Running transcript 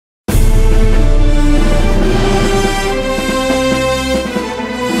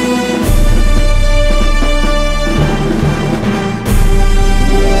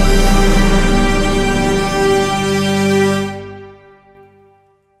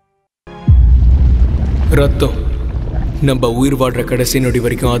ரத்தம் நம்ம உயிர் வாழ்கிற கடைசி நொடி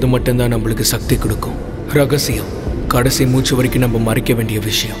வரைக்கும் அது மட்டும்தான் நம்மளுக்கு சக்தி கொடுக்கும். ரகசியம் கடைசி மூச்சு வரைக்கும் நம்ம மறைக்க வேண்டிய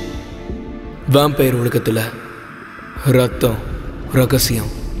விஷயம். வாம்பயர் உலகத்தில் ரத்தம்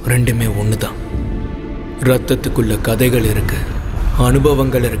ரகசியம் ரெண்டுமே ஒன்று தான். ரத்தத்துக்குள்ள கதைகள் இருக்கு,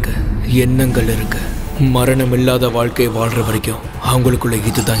 அனுபவங்கள் இருக்கு, எண்ணங்கள் இருக்கு. மரணம் இல்லாத வாழ்க்கை வாழ்கிற வரைக்கும் அவங்களுக்குள்ள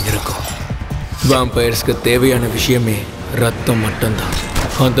இதுதான் இருக்கும். வாம்பயர்ஸ்க்கு தேவையான விஷயமே ரத்தம் மட்டும்தான்.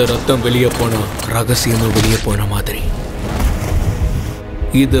 அந்த ரத்தம் வெளியே போனால் ரகசியமும் வெளியே போன மாதிரி.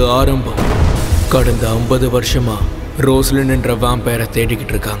 இது ஆரம்பம். கடந்த 50 வருஷமா ரோஸ்லின் என்ற வாம்பயரை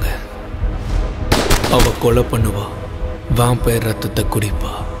தேடிக்கிட்டு இருக்காங்க. அவ கொலை பண்ணுவா, வாம்பயர் ரத்தத்தை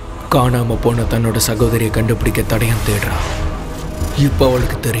குடிப்பா, காணாம போன தன்னோட சகோதரியை கண்டுபிடிக்க தடயம் தேடுறா. இப்போ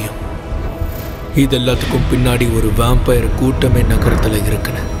அவளுக்கு தெரியும் இது எல்லாத்துக்கும் பின்னாடி ஒரு வாம்பயர் கூட்டமே நகரத்தில்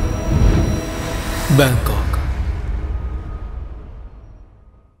இருக்குன்னு. பேங்காக்.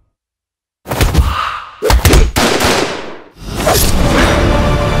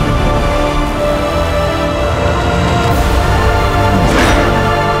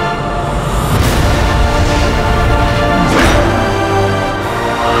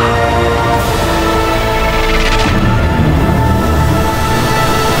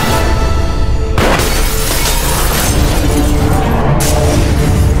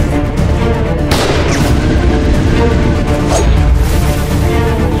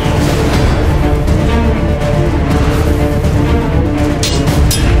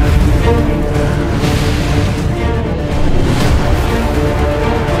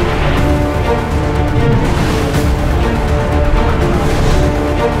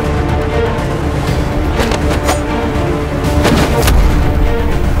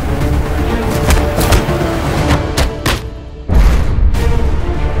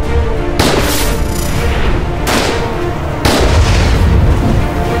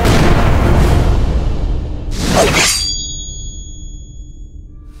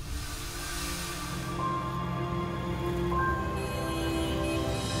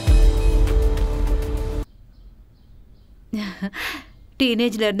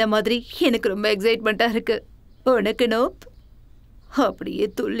 டீனேஜ்ல இருந்த மாதிரி எனக்கு ரொம்ப எக்ஸைட்மெண்டா இருக்கு. உனக்கு நோப்? அப்படியே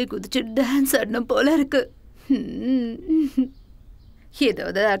துள்ளி குதிச்சு டான்ஸ் ஆடணும் போல இருக்கு.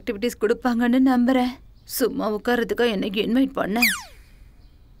 ஏதாவது ஆக்டிவிட்டிஸ் கொடுப்பாங்கன்னு நம்புறேன். சும்மா உட்கார்றதுக்கா என்னைக்கு இன்வைட் பண்ண?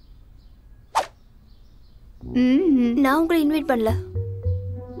 நான் உங்களை இன்வைட் பண்ணல.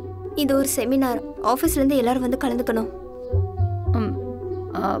 இது ஒரு செமினார். ஆஃபீஸ்ல இருந்து எல்லாரும் வந்து கலந்துக்கணும்.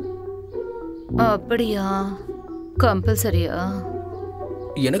 அப்படியா? கம்பல்சரியா?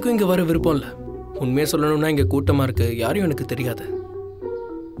 எனக்கும் இங்கே வர விருப்பம் இல்லை. உண்மையாக சொல்லணும்னா இங்கே கூட்டமாக இருக்கு, யாரையும் எனக்கு தெரியாது.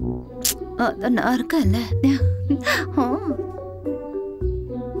 அதான் நான் இருக்கேன்ல.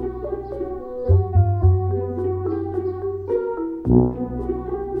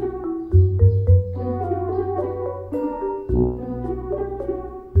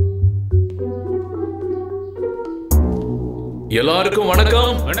 எல்லாருக்கும்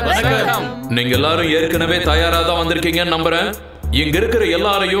வணக்கம். நீங்க எல்லாரும் ஏற்கனவே தயாரா தான் வந்திருக்கீங்கன்னு நம்புறேன். இங்க இருக்கிற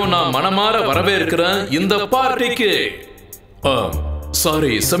எல்லாரையும் நான் மனமாற வரவேற்கிறேன் இந்த பார்ட்டிக்கு.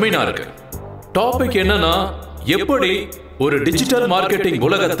 சாரி, செமினாருக்கு. டாபிக் என்னன்னா, எப்படி ஒரு டிஜிட்டல் மார்க்கெட்டிங்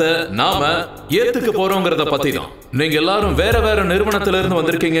உலகத்தை நாம ஏத்துக்க போறோங்கிறத பத்தி தான். நீங்க எல்லாரும் வேற வேற நிறுவனத்துல இருந்து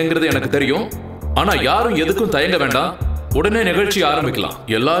வந்திருக்கீங்கிறது எனக்கு தெரியும். ஆனா யாரும் எதுக்கும் தயங்க வேண்டாம், உடனே நிகழ்ச்சி ஆரம்பிக்கலாம்.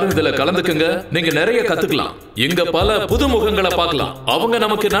 எல்லாரும் இதுல கலந்துக்குங்க. நீங்க நிறைய கத்துக்கலாம். இங்க பல புதுமுகங்களை பார்க்கலாம். அவங்க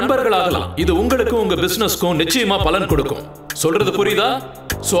நமக்கு நண்பர்கள் ஆகலாம். இது உங்களுக்கும் உங்க பிசினஸ்க்கும் நிச்சயமா பலன் கொடுக்கும். சொல்றது புரியுதா?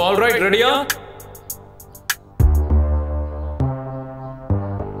 சோ ஆல்ரைட், ரெடியா?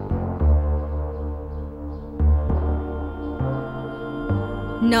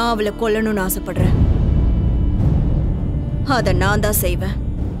 நான் அவளை கொல்லணும்னு ஆசைப்படுறேன். அத நான் தான் செய்வேன்.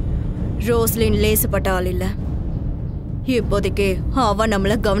 ரோஸ்லின் லேசுப்பட்ட ஆள் இல்ல. இப்போதைக்கு அவ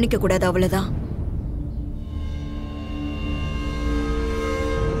நம்மள கவனிக்க கூடாது, அவ்வளவுதான்.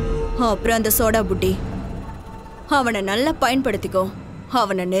 அப்புறம் அந்த சோடா புட்டி, அவனை நல்லா பயன்படுத்திக்கோ.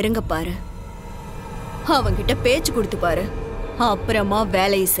 அவனை நெருங்க பாரு, அவன்கிட்ட பேச்சு கொடுத்து பாரு. அப்புறமா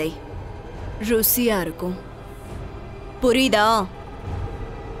வேலையை செய். ருசியா இருக்கும். புரியுதா?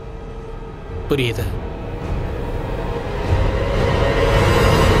 புரியுது.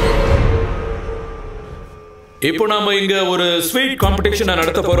 இப்போ நாம இங்க ஒரு ஸ்வீட் காம்படிஷன்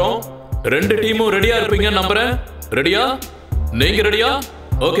நடத்த போறோம். ரெண்டு டீமும் ரெடியா இருப்பீங்க நம்புறேன். ரெடியா? நீங்க ரெடியா?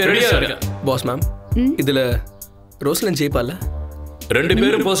 ஓகே, ரெடியா இருங்க. பாஸ் மேம், இதுல ரோஸ்லின் ஜெயிப்பால? ரெண்டு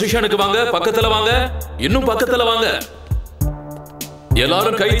பேரும் பொசிஷனுக்கு வாங்க. பக்கத்துல வாங்க, இன்னும் பக்கத்துல வாங்க.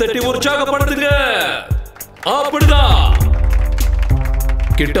 எல்லாரும் கை தட்டி உற்சாகப்படுத்துங்க. அப்படிதான்.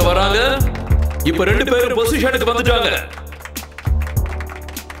 கிட்ட வராங்க. இப்ப ரெண்டு பேரும் பொசிஷனுக்கு வந்துட்டாங்க.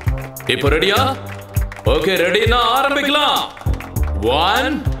 இப்ப ரெடியா? ஓகே ரெடினா ஆரம்பிக்கலாம்.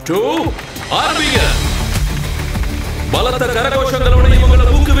 1 2 ஆரம்பிங்க. பலத்த கரகோஷங்களோட இவங்களை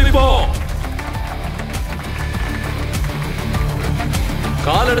ஊக்குவிப்போம்.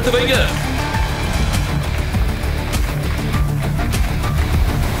 கால் எடுத்து வைங்க.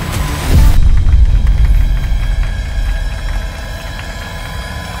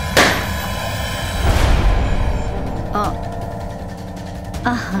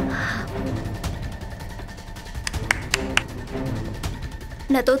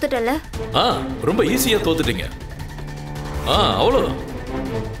 நான் தோத்துட்டேன்ல. ரொம்ப ஈஸியா தோத்துட்டீங்க. அவ்வளவுதான்.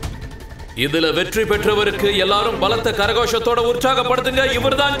 இதுல வெற்றி பெற்றவருக்கு எல்லாரும் பலத்த கரகோஷத்தோட உற்சாகப்படுத்துங்க.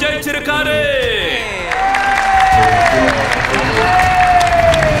 இவர்தான் ஜெயிச்சிருக்காரு.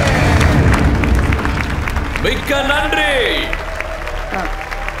 மிக்க நன்றி.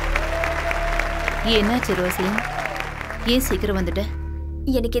 என்னாச்சு ரோஸ்லின்? ஏன் சீக்கிரம் வந்துட்ட?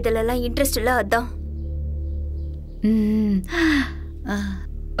 எனக்கு இதுலலாம் இன்ட்ரெஸ்ட் இல்ல, அதான்.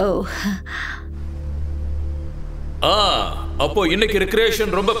 அப்போ இன்னைக்கு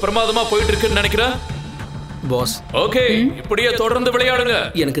ரிக்ரியேஷன் ரொம்ப பிரமாதமா போயிட்டு இருக்குன்னு நினைக்கிறேன் பாஸ். ஓகே, இப்படியே தொடர்ந்து விளையாடுங்க.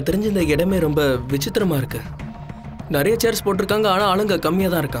 எனக்கு தெரிஞ்ச இந்த இடமே ரொம்ப விசித்திரமா இருக்கு. நிறைய சேர்ஸ் போட்டிருக்காங்க, ஆனா ஆளுங்க கம்மியா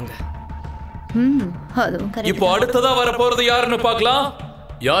தான் இருக்காங்க. இப்போ அடுத்ததா வர போறது யாருன்னு பார்க்கலாம்.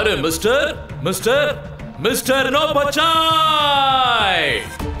 யாரு? Mister mister mister no பச்சாய்.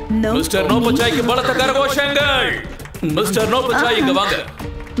 Mister no பச்சாய்க்கு பலத்த கரகோஷங்கள். மிஸ்டர் நோ பச்சாய் இங்க வாங்க.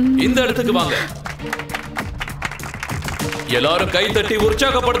 இந்த இடத்துக்கு வாங்க. எல்லாரும் கை தட்டி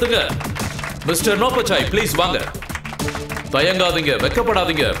உற்சாகப்படுத்துங்க. மிஸ்டர் நோ பச்சாய் ப்ளீஸ் வாங்க. தயங்காதீங்க,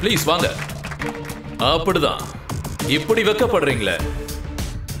 வெக்கப்படாதீங்க, ப்ளீஸ் வாங்க. அப்படிதான். இப்படி வெக்கப்படுறீங்களே,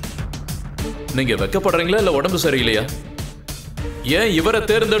 நீங்க வெக்கப்படுறீங்களா இல்ல உடம்பு சரியில்லையா? ஏன் இவரை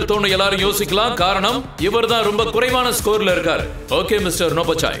தேர்ந்தெடுத்தோன்னு எல்லாரும் யோசிக்கலாம். காரணம், இவர் தான் ரொம்ப குறைவான ஸ்கோர்ல இருக்காரு. ஓகே மிஸ்டர் நோ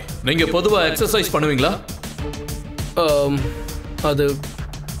பச்சாய், நீங்க பொதுவா எக்ஸசைஸ் பண்ணுவீங்களா? அது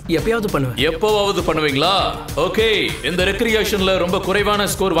எப்பயாவது பண்ணுவேன். எப்பவாவது பண்ணுவீங்களா? ஓகே, இந்த ரெக்ரியேஷன்ல ரொம்ப குறைவான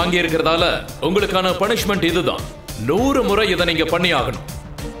ஸ்கோர் வாங்கி இருக்கிறதால உங்களுக்கான பனிஷ்மெண்ட் இதுதான். 100 முறை இதை நீங்க பண்ணி ஆகணும்.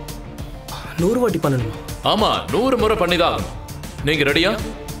 100 வாட்டி பண்ணணுமா? ஆமா, 100 முறை பண்ணிதான் ஆகணும். நீங்க ரெடியா?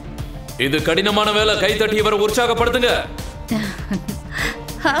 இது கடினமான வேலை. கை தட்டி இவரை உற்சாகப்படுத்துங்க.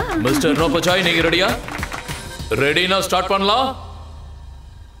 மிஸ்டர் நோ பச்சாய், நீங்க ரெடியா? ரெடினா ஸ்டார்ட் பண்ணலாம்.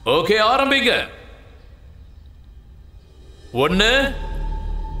 ஓகே, ஆரம்பிங்க. 1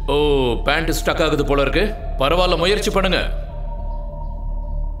 பேண்ட் ஸ்டக் ஆகுது போல இருக்கு. பரவாயில்ல, முயற்சி பண்ணுங்க.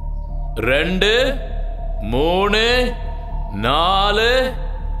 2 3 4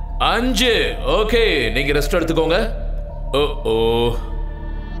 5. ஓகே, நீங்க ரெஸ்ட் எடுத்துக்கோங்க.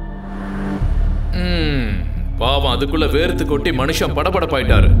 பாவம், அதுக்குள்ள வேர்த்து கொட்டி மனுஷன்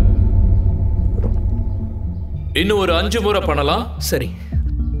படபடப்பாயிட்டாரு. இன்னும் ஒரு 5 முறை பண்ணலாம். சரி.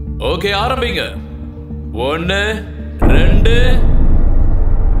 ஓகே, ஆரம்பிங்க. 1 2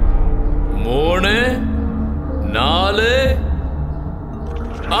 3 4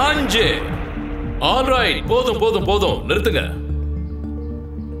 5. ஆல்ரைட், போதும் போதும் போதும், நிறுத்துங்க.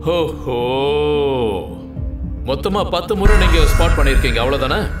 ஓஹோ, மொத்தமா 10 முறை நீங்க ஸ்பாட் பண்ணிருக்கீங்க,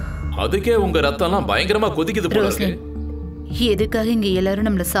 அவ்வளவுதானே? அதுக்கே உங்க ரத்தம்லாம் பயங்கரமா கொதிக்குது போல இருக்கு. எதுக்காக இங்க எல்லாரும்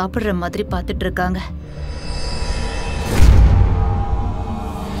நம்மள சாப்பிடுற மாதிரி பார்த்துட்டு இருக்காங்க?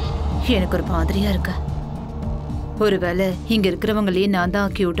 எனக்கு ஒரு மாதிரியா இருக்கு. ஒருவேளை இங்க இருக்கிறவங்களே நான்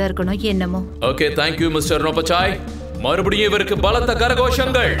தான் கியூட்டா இருக்கணும் என்னமோ. Okay, thank you mister no பச்சாய். மறுபடியும் இவருக்கு பலத்த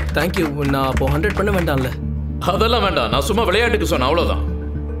கரகோஷங்கள். தேங்க்யூ. நான் அப்போ 100 பண்ண வேண்டாம்ல? அதெல்லாம் வேண்டாம், நான் சும்மா விளையாட்டுக்கு சொன்னேன், அவ்வளவுதான்.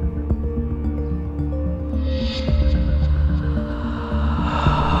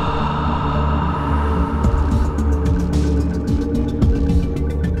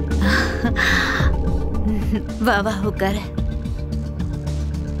 வா வா, உட்காரு.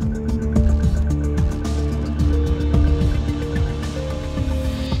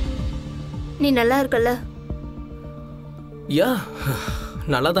 நீ நல்லா இருக்கல்ல? யா,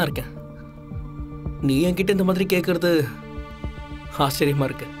 நல்லா தான் இருக்கேன். நீ என்கிட்ட இந்த மாதிரி கேட்கறது ஆச்சரியமா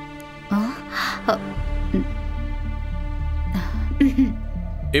இருக்கு.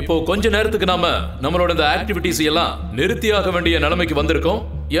 இப்போ கொஞ்ச நேரத்துக்கு நாம நம்மளோட இந்த ஆக்டிவிட்டிஸ் எல்லாம் நிறுத்தியாக வேண்டிய நிலைமைக்கு வந்திருக்கோம்.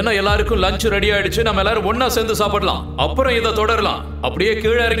 ஏன்னா எல்லாருக்கும் லஞ்ச் ரெடி ஆயிடுச்சு. நம்ம எல்லாரும் ஒன்னா சேர்ந்து சாப்பிடலாம். அப்புறம் இதை தொடரலாம். அப்படியே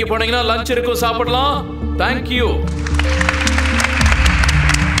கீழே இறங்கி போனீங்கன்னா லஞ்ச் இருக்கும், சாப்பிடலாம். தேங்க்யூ.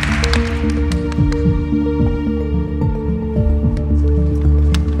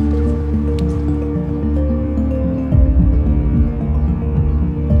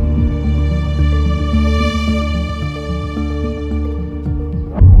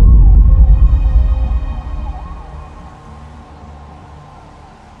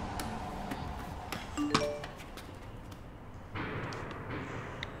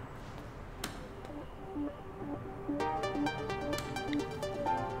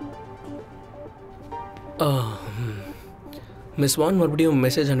 மிஸ் வான் மறுபடியும்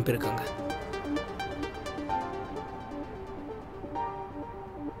மெசேஜ் அனுப்பியிருக்காங்க.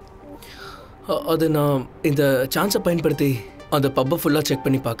 அது நான் இந்த சான்ஸை பயன்படுத்தி அந்த பப்பை ஃபுல்லாக செக்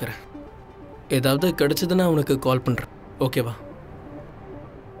பண்ணி பார்க்குறேன். ஏதாவது கிடைச்சதுன்னா உனக்கு கால் பண்ணுறேன். ஓகேவா?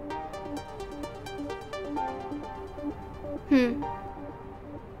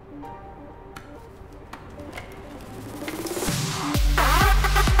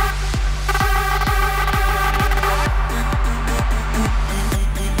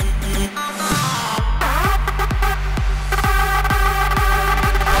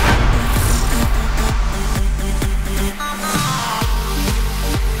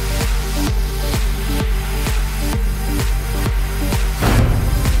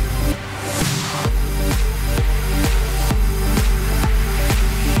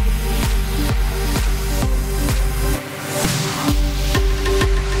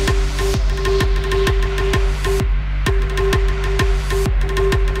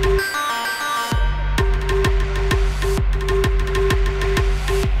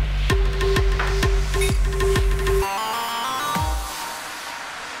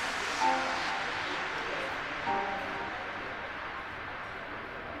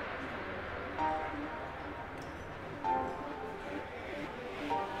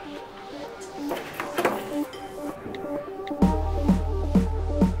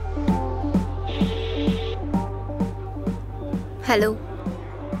 ஹலோ,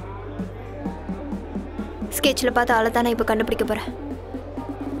 ஸ்கெட்சில் பார்த்த ஆளை தான் நான் இப்போ கண்டுபிடிக்க போகிறேன்.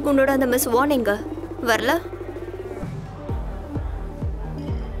 உன்னோட அந்த மிஸ் வான் எங்க வரல?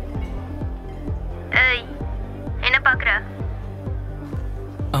 ஏய், என்ன பார்க்குற?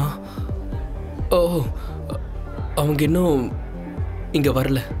 ஓ, அவங்க இன்னும் இங்கே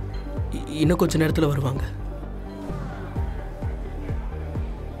வரல. இன்னும் கொஞ்சம் நேரத்தில் வருவாங்க.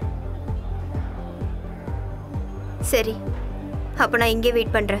 சரி, அப்போ நான் இங்கே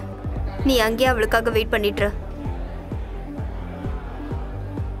வெயிட் பண்ணுறேன். நீ அங்கேயே அவளுக்காக வெயிட் பண்ணிட்டுரு.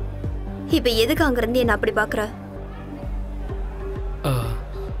 இப்போ எதுக்கு அங்கேருந்து என்ன அப்படி பார்க்குற?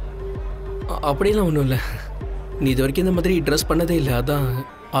 அப்படிலாம் ஒன்றும் இல்லை. நீ இது வரைக்கும் இந்த மாதிரி ட்ரெஸ் பண்ணதே இல்லை, அதான்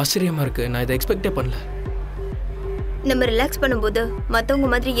ஆச்சரியமாக இருக்குது. நான் இதை எக்ஸ்பெக்டே பண்ணல. நம்ம ரிலாக்ஸ் பண்ணும்போது மற்றவங்க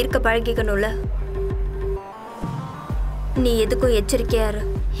மாதிரி இருக்க பழகிக்கணும்ல. நீ எதுக்கும் எச்சரிக்கையாரு,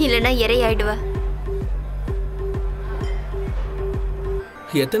 இல்லைன்னா இறையாயிடுவ.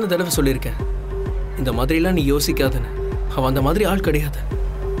 எத்தனை தடவை சொல்லியிருக்கேன் இந்த மாதிரிலாம் நீ யோசிக்காதன்னு. அவன் அந்த மாதிரி ஆள் கிடையாது.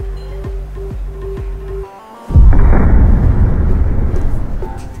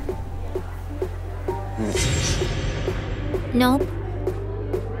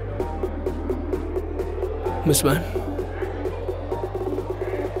 மிஸ் மேன்,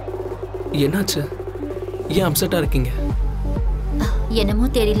 என்னாச்சு? ஏன் அப்செட்டாக இருக்கீங்க? என்னமோ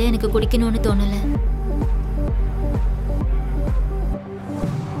தெரியல, எனக்கு குடிக்கணும்னு தோணல.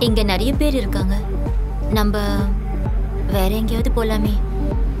 இங்க நிறைய பேர் இருக்காங்க, நம்ம வேற எங்கேயாவது போலாமே.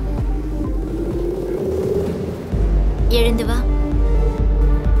 எழுந்து வா.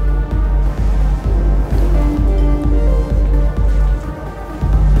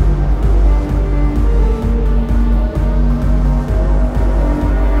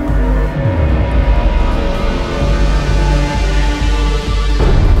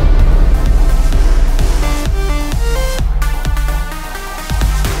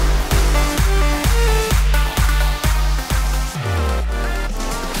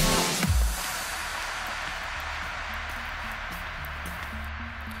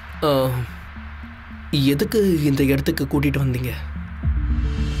 எதுக்கு இந்த இடத்துக்கு கூட்டிட்டு வந்தீங்க?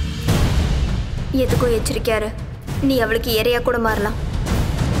 எதுக்கோ எச்சரிக்கையாரு, நீ அவளுக்கு இறையா கூட மாறலாம்.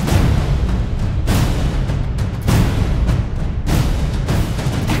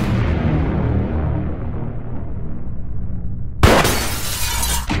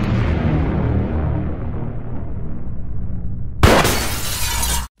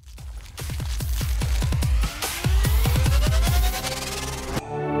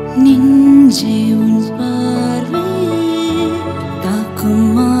 நெஞ்சே உன் பார்வை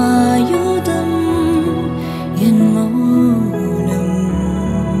தாக்கும் ஆயுதம் என் மௌனம்.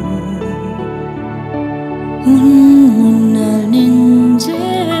 உன் முன்னால் நெஞ்சே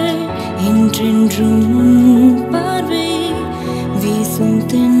என்றென்றும் உன் பார்வை வீசும்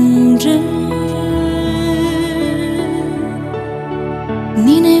தென்றல்.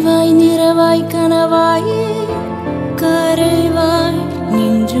 நினைவாய் நிறவாய் கனவாய் கரைவாய்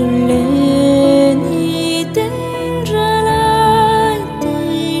நின்றுள்ளே நீ தென்றலாய்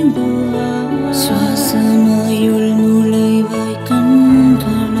தேன்புவாய். சுவாசமாயுள் நுழைவாய்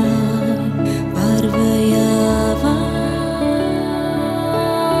கண்களாய் பார்வையாவாய்.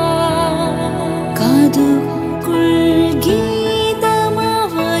 காது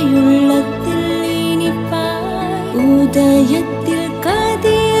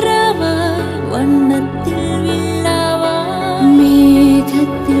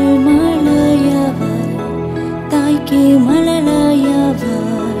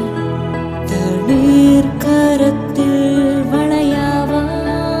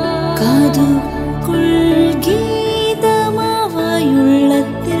காதுக்குள் கீதமாவாய்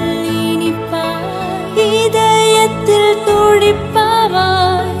உள்ளத்தில் இனிப்பாய் இதயத்தில்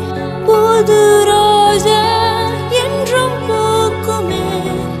துடிப்பாவாய் புது ரோஜா என்றும் பூக்குமே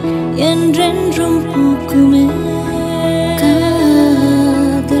என்றென்றும் பூக்குமே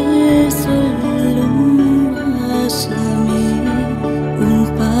காதல் சொல்லும் வாசமே உன்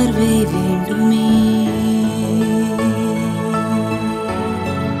பார்வை வேண்டுமே